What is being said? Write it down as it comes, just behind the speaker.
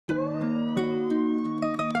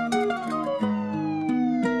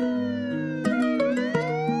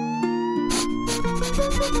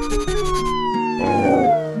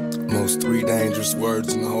Most 3 dangerous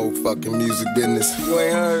words in the whole fucking music business. You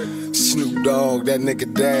ain't heard? Snoop Dogg, that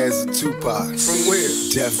nigga Daz, and Tupac. From where?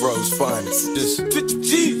 Death Row's finest. Just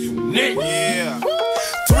 50G, you nigga. Yeah.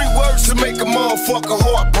 3 words to make a motherfucker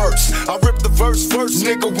heart burst. I rip the verse first,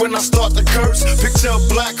 nigga, when I start to curse. Picture a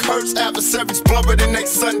black hearse, adversaries bumping in they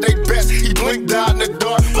Sunday best. He blinked out in the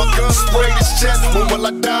dark, my gun sprayed his chest. When will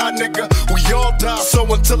I die, nigga? We all die, so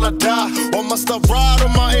until I die, or must I ride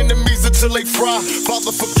on my enemies until they fry?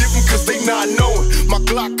 Father, forgive them cause they not knowing. My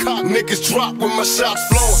Glock cock niggas drop when my shots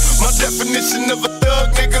flowing. My definition of a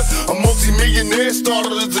thug, nigga, a multi-millionaire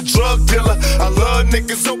started as a drug dealer. I love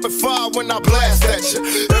niggas open fire when I blast at you.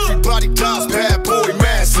 Everybody dies, bad boy,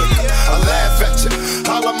 massive. I laugh at you,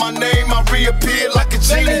 holler my name, I reappear like a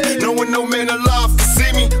genie, knowing no man alive can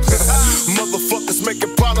see me. Motherfuckers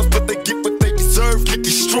making problems, but they get what they deserve. Get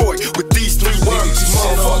destroyed with these 3 words,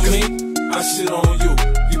 motherfuckers. I shit on you,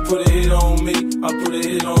 you put a hit on me, I put a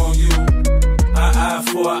hit on you. Eye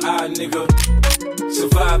for an eye, nigga.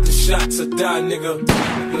 Survive the shots or die, nigga.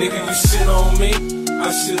 Nigga, you shit on me,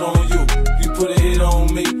 I shit on you. You put a hit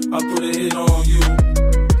on me, I put a hit on you.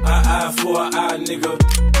 Eye for an eye, nigga.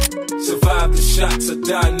 Survive the shots or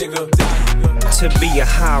die, nigga. To be a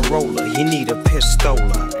high roller, you need a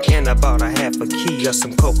pistola and about a half a key of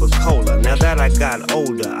some Coca-Cola. Now that I got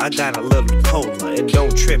older, I got a little cola. And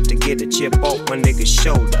don't trip to get a chip off my nigga's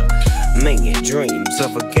shoulder. Million dreams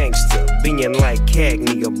of a gangster, being like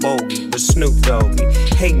Cagney or Bogey, but Snoop Doggy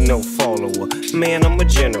ain't no follower. Man, I'm a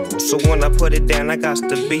general, so when I put it down, I got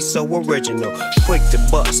to be so original. Quick to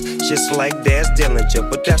bust, just like Daz Dillinger,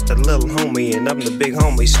 but that's the little homie, and I'm the big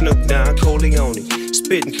homie, Snoop Don Corleone.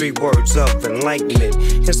 Spitting 3 words of enlightenment.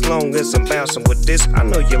 As long as I'm bouncing with this, I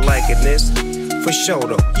know you're liking this. For sure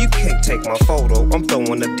though, you can't take my photo. I'm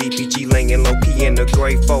throwing a DPG laying low-key in a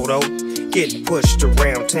gray photo. Getting pushed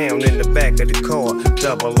around town in the back of the car.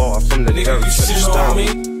 Double R from the nigga, dirt to the stone. stone. Me,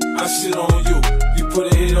 I shit on you. You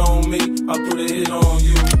put a hit on me, I put a hit on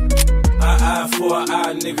you. Eye for an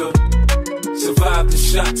eye, nigga. Survive the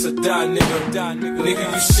shots or die, nigga.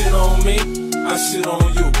 Nigga, you shit on me, I shit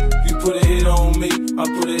on you. You put a hit on me, I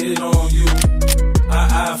put a hit on you.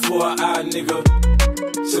 Eye for an eye, nigga.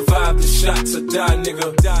 Survive the shots or die,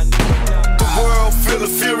 nigga. The world feel the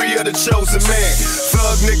fury of the chosen man.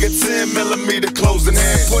 Thug nigga 10mm closing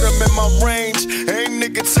hand. Put him in my range, ain't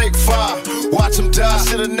nigga take 5. Watch him die,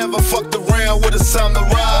 shoulda never fucked around with a time to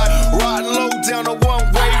ride. Riding low down a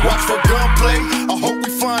one-way, watch for gunplay. I hope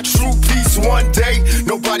we find true peace one day.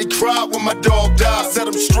 Nobody cried when my dog died, set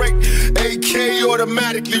him straight. AK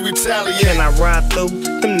automatically retaliate. Can I ride through?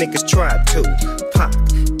 Them niggas tried to. Pop,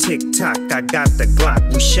 tick-tock, I got the Glock.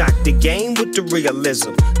 We shocked the game with the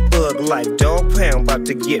realism. Bug like dog pound, about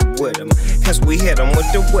to get with him. As we hit him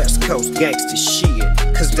with the West Coast gangsta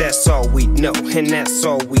shit. Cause that's all we know, and that's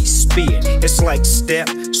all we spit. It's like step,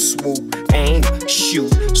 swoop, aim,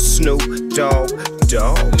 shoot, Snoop Dogg,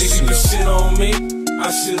 dog. Nigga, you shit on me,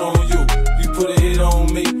 I shit on you. You put a hit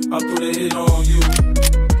on me, I put a hit on you.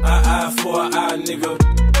 Eye for an eye, nigga.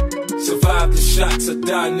 Survive the shots or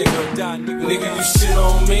die, nigga. Nigga, you shit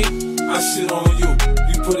on me, I shit on you.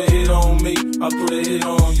 You put a hit on me, I put a hit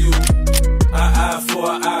on you. Eye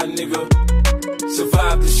for an eye, nigga.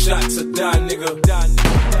 Survive the shots or die, nigga.